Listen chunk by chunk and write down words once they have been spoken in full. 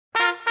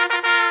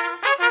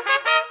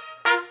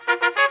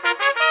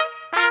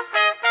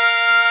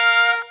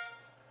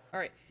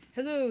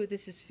Hello,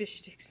 this is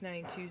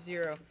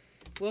Fishsticks920.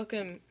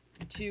 Welcome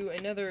to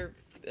another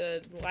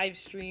live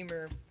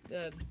streamer,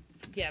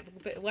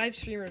 live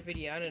streamer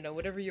video. I don't know,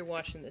 whatever you're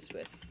watching this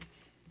with.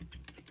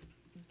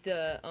 Wait,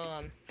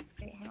 hang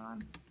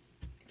on.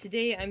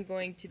 Today I'm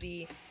going to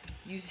be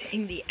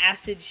using the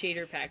Acid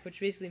Shader Pack,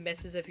 which basically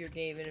messes up your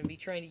game, and I'll be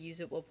trying to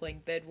use it while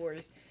playing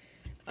Bedwars.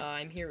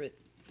 I'm here with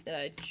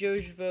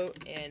Jojvote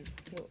and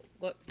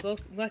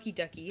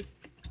LuckyDucky.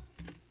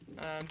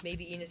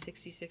 Maybe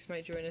Ina66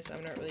 might join us,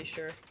 I'm not really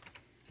sure.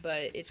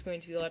 But it's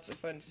going to be lots of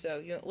fun,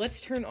 so,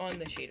 let's turn on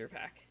the shader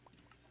pack.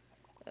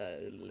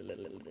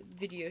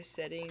 Video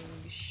settings,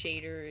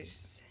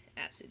 shaders,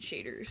 acid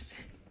shaders.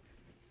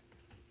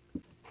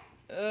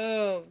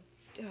 Oh,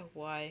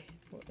 why?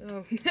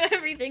 Oh,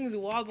 everything's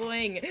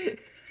wobbling!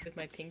 With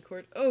my ping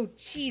cord. Oh,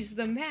 jeez,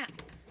 the map!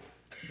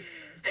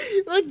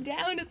 Look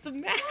down at the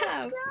map!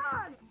 Oh,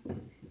 God.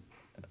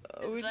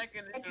 Oh, it's like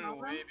a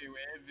little wavy.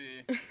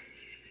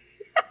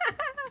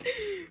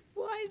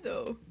 Why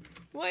though?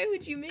 Why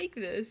would you make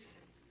this?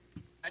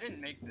 I didn't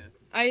make this.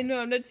 I know,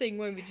 I'm not saying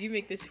why would you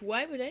make this.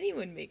 Why would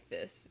anyone make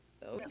this?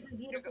 Oh.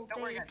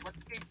 Don't worry guys, once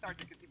the game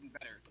starts it gets even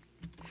better.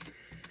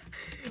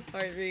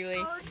 Alright, really?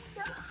 Oh,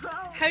 no.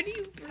 How do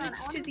you bridge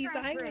to these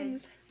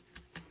islands?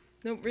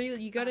 No,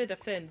 really, you gotta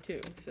defend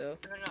too, so.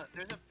 No,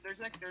 there's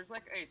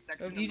like a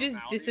section Oh, of you just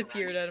normality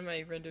disappeared around out of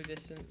my render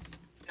distance.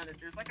 you. No,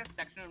 there's like a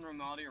section of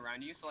normality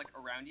around you, so like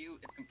around you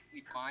it's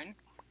completely fine.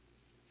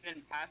 And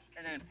then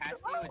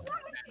past you it's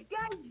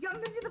Guys, jump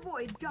into the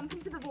void. Jump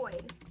into the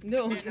void.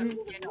 No.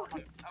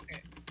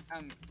 okay.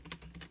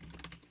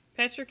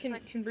 Patrick,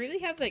 can really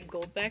have that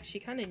gold back? She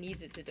kinda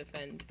needs it to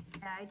defend.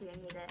 Yeah, I do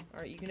need it.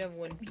 Alright, you can have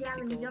one piece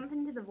Gavin, of gold. jump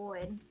into the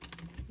void.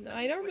 No,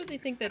 I don't really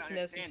think that's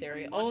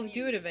necessary. I'll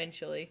do it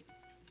eventually.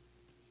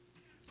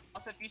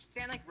 Also, if you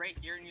stand like right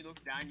here and you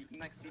look down, you can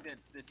like see the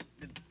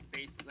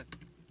base that's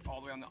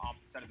all the way on the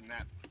opposite side of the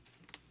map.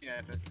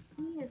 Yeah, but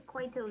He is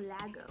quite a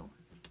lago.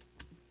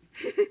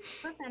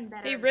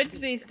 Hey, red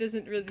space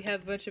doesn't really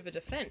have much of a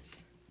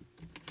defense.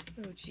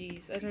 Oh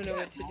jeez, I don't know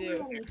what to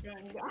do.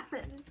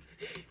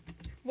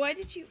 Why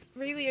did you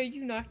really? Are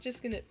you not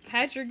just gonna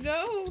Patrick?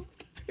 No,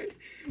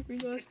 we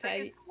lost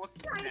Patty. Look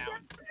down.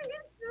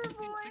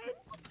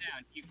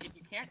 You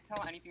can't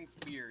tell anything's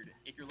weird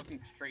if you're looking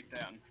straight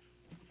down.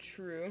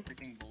 True.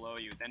 Everything below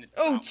you, then it's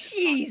Oh not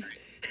jeez!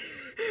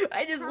 great.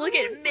 I just look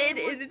at mid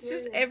and it's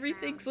just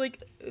everything's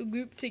like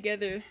looped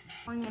together.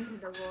 Going into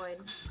the void.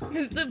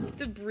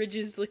 The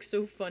bridges look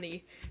so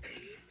funny.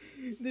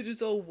 They're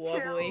just all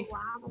wobbly.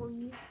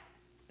 Wobbly.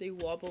 They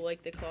wobble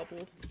like the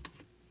cobble.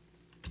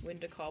 When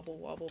to cobble,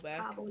 wobble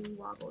back. Wobbly,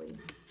 wobbly.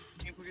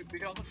 We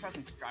could also try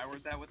some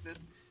Skywars out with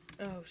this.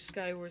 Oh,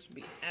 Skywars would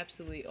be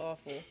absolutely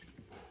awful.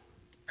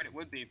 Right, it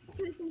would be.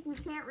 You think you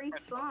can't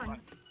respawn?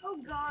 Oh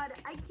god,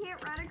 I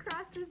can't run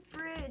across this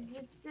bridge.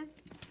 It's just.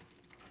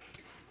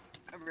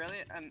 Really?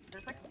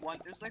 There's like one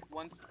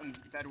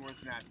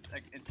Bedwars map.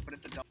 But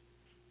it's a double.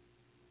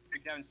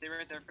 Gavin, stay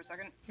right there for a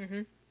second.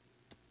 Mhm.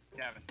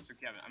 Gavin,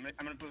 I'm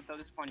gonna throw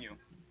this upon you.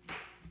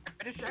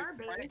 I just shoot.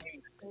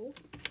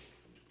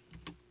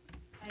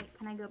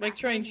 Can I go back? Like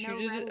try and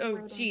shoot it? Oh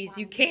jeez,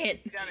 you can't.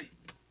 Gavin,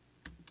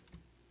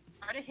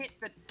 try to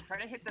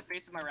hit the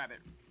face of my rabbit.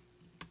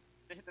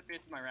 Hit the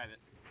face of my rabbit.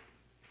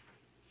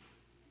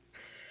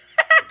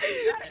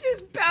 I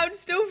just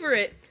bounced over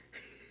it.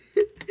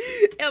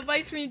 And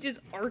my screen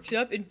just arced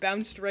up and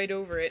bounced right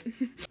over it.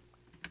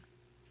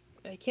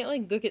 I can't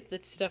like look at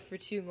that stuff for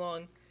too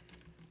long.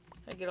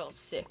 I get all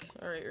sick.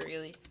 Alright,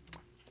 really.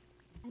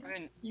 I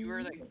mean,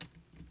 you're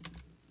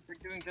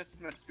doing just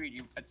as much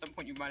speed. At some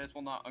point you might as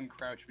well not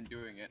uncrouch when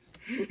doing it.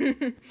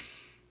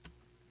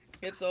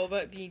 It's all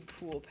about being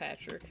cool,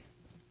 Patrick.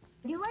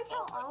 You like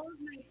how all of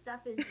my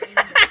stuff is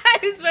I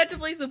was about to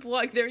place a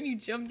block there and you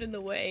jumped in the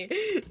way.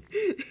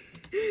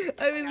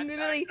 I was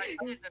literally... I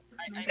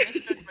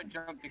missed my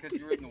jump because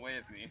you were in the way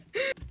of me.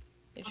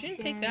 It shouldn't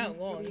take that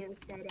long. Video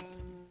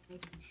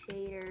settings,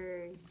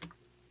 shaders.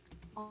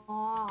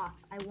 Off.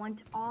 I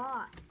want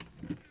off.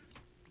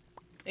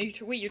 Are you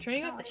wait, you're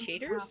turning off the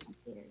shaders?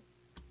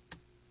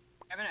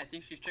 Evan, I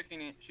think she's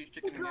checking it. She's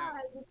Oh checking god, out.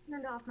 I just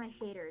turned off my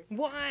shaders.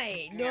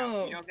 Why? You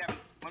No. know,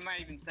 one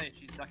might even say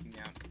she's ducking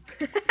out.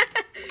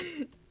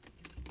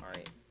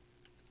 Alright.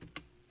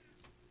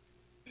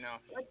 No.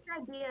 Let's try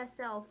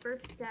BSL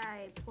First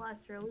Sky Plus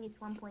Release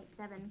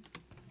 1.7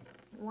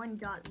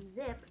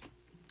 1.zip.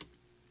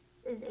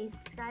 This is a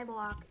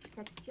skyblock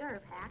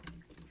texture pack.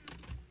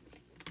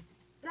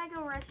 Did I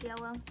go rush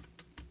yellow?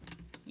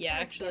 Yeah,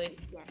 actually.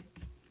 Yeah.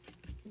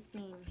 It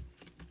seems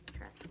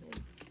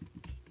trustworthy.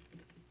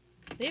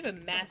 They have a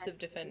massive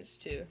defense,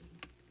 too.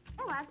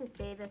 I'm allowed to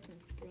say this in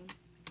stream.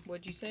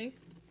 What'd you say?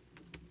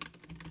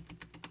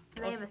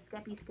 They have a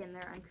Skeppy skin,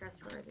 they're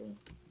untrustworthy.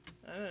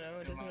 I don't know,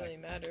 it doesn't really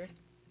matter.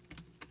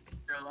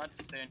 You're allowed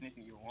to say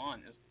anything you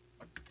want.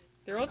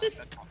 They're all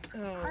just...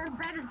 Oh. Our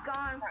bread is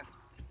gone.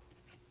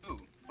 Who?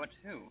 But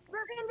who?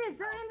 They're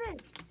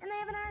invis! And they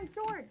have an iron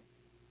sword!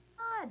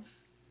 God!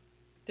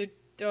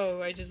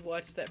 Oh, I just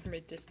watched that from a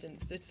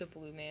distance. It's a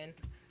blue man.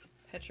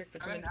 Patrick,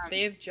 they're coming.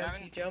 They have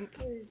jumpy jump.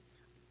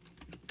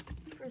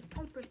 There's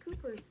Piper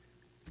Coopers.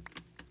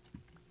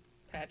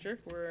 Patrick,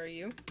 where are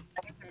you?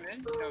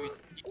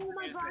 Oh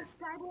my gosh,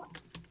 Skyblock.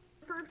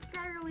 First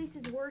sky release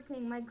is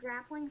working. My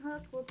grappling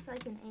hook looks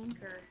like an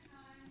anchor.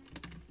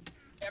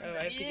 Oh,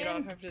 I have to get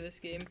off after this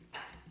game.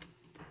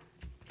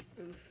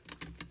 Oof.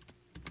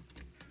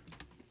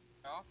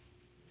 Oh,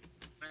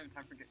 I don't have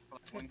time for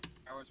like 1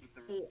 hours with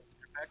the.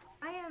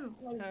 I am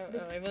like.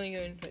 Oh, I'm only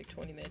going like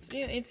 20 minutes.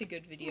 Yeah, it's a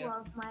good I video.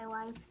 love my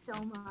life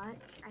so much.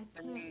 I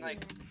can't.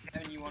 Like,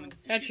 Kevin, you want to.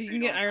 Patrick, you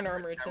can get iron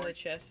armor. It's in the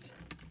chest.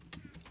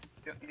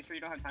 You sure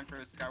you don't have time for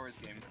a Skywars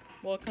game?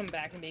 Well, I'll come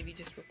back and maybe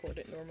just record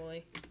it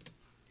normally.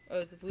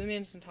 Oh, the blue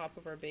man's on top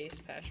of our base,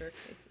 Patrick.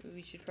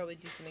 We should probably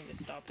do something to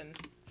stop him.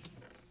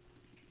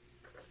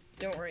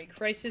 Don't worry,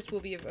 Crisis will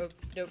be. Oh,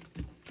 nope.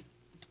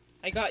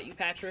 I got you,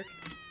 Patrick.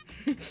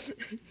 I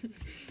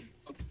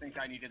don't think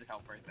I needed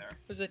help right there. I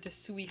was about to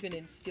sweep in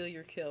and steal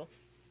your kill.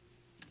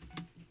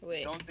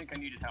 Wait. Don't think I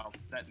needed help.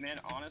 That man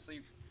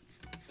honestly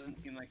doesn't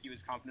seem like he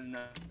was confident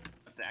enough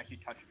to actually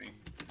touch me.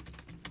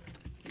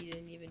 He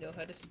didn't even know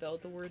how to spell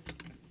the word.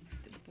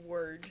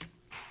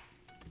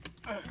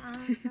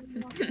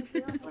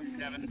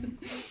 Kevin.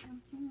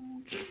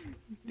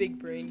 Big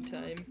brain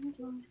time.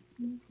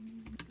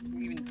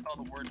 Didn't even spell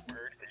the word.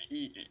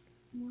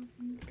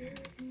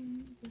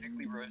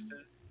 Thickly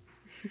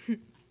roasted.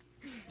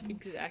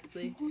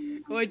 Exactly.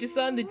 Oh, I just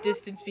saw in the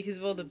distance because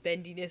of all the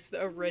bendiness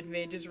a red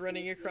man just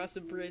running across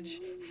a bridge,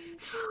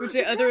 which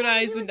the other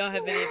eyes would not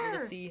have been able to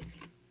see.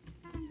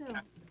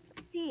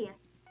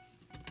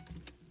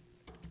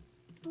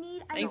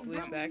 I think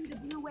Blue's back. The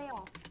blue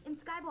whale. In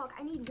Skyblock,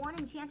 I need 1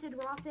 enchanted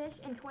raw fish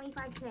and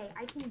 25k.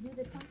 I can do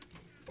the 20.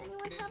 Does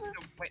anyone have a...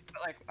 So, wait,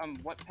 but like,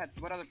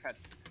 what other pets?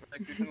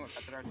 Like, do some what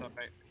pets that are so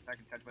I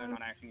can check whether or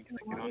not I actually need to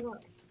like, get on.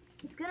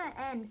 It's gonna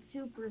end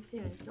super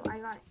soon, so I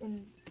got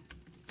in...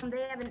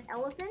 They have an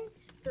elephant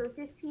for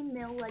 15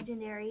 mil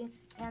legendary,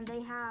 and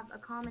they have a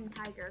common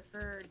tiger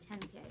for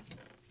 10k.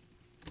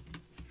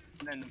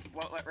 And then,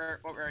 what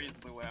rarity is the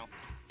blue whale?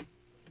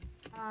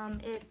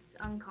 It's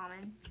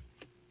uncommon.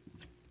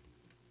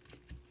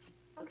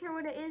 I don't care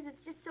what it is,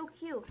 it's just so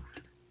cute.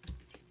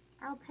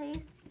 I'll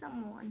pay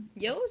someone.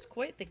 Yellow's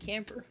quite the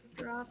camper.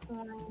 Withdraw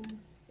coins.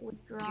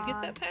 Withdraw. Did you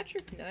get that,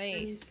 Patrick?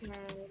 Nice.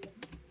 3K.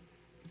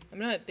 I'm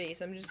not at base.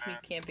 I'm just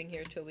camping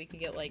here till we can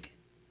get like.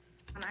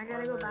 I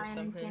gotta go buy an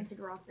something. enchanted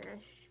raw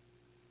fish.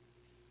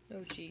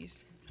 Oh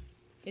jeez.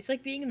 It's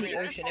like being in the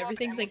ocean.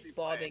 Everything's like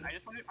bobbing. I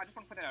just want to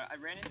put it out. I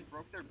ran in and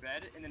broke their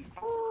bed and then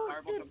Oh,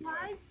 did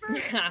buy for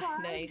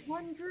Nice.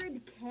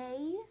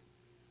 500k?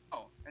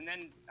 Oh, and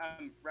then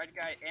red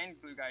guy and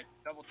blue guy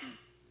double team.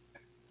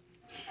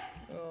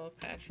 Oh,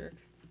 Patrick.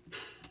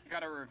 I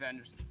got a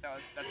revenge.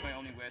 That's my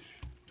only wish.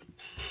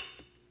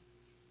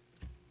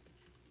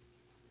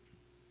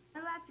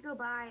 I'm about to go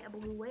buy a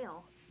blue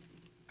whale.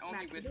 My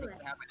only wish was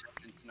to have a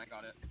distance, and I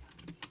got it.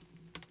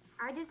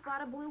 I just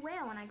got a blue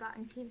whale and I got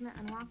achievement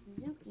unlocked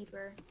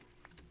zookeeper.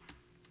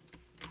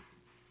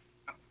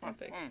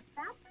 Epic.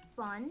 That's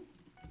fun.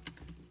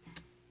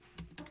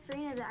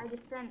 Serena that I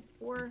just spent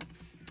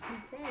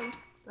 400k,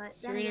 but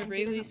Serena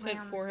Rayleigh spent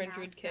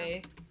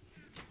 400k.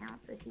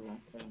 Count, so she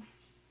won't pay.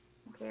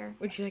 Don't care.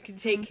 Would you like to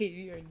take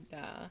care or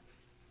nah?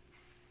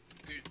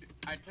 Dude,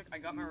 I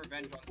got my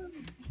revenge on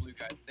the blue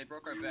guys. They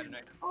broke our bed and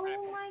I.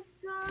 Oh my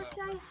gosh,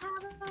 I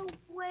have a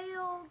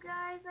whale,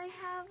 guys. I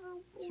have a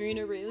whale.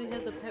 Serena Rayleigh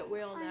has a pet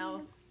whale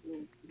now.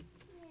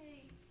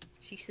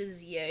 She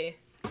says yay.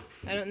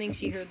 I don't think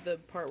she heard the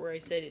part where I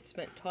said it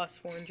spent toss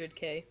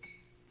 400k.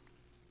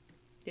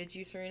 Did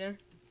you, Serena?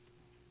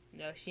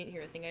 No, she didn't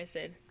hear a thing I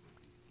said.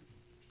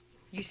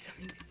 You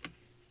something.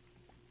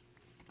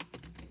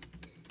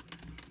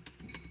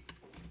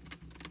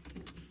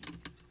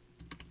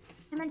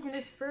 I mentioned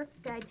this first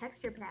sky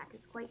texture pack.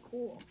 It's quite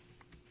cool.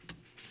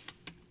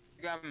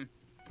 You got him.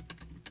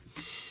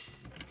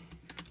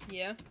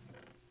 Yeah.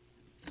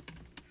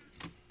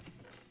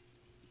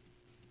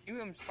 Can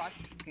you splash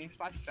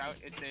it out?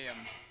 It's a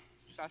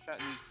splash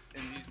out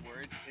in these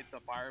words. It's a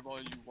fireball.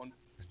 You want.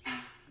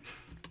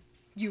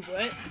 You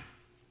what?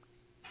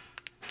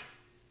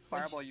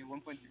 Fireball. You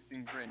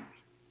 1.16 cringe.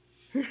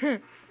 Is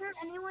there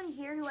anyone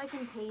here who I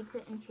can pay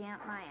to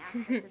enchant my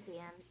access at the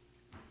end?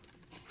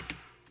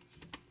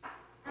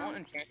 I won't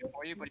enchant it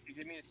for you, but if you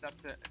give me the stuff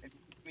to, if you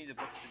give me the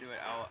books to do it,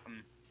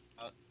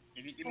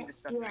 if you give me the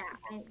stuff.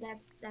 Yeah,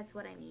 that's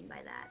what I mean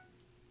by that.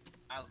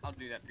 I'll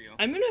do that for you.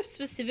 I'm gonna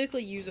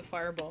specifically use a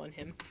fireball on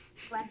him.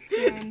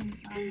 Collection,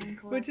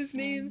 What's his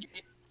name?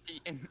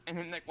 And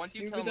then like once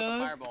you Snoop kill him with a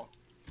Dogg? fireball,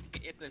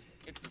 it's a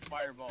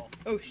fireball.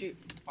 Oh shoot.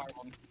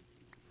 Fireball.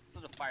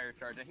 This is a fire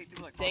charge. I hate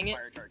people that Dang call it.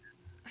 fire charge.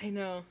 I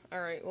know.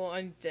 Alright, well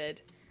I'm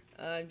dead.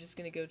 I'm just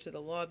gonna go to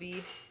the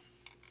lobby.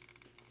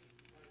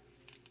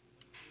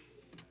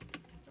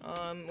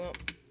 Well,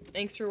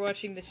 thanks for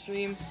watching the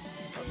stream.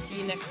 I'll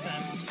see you next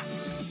time.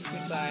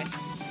 Goodbye.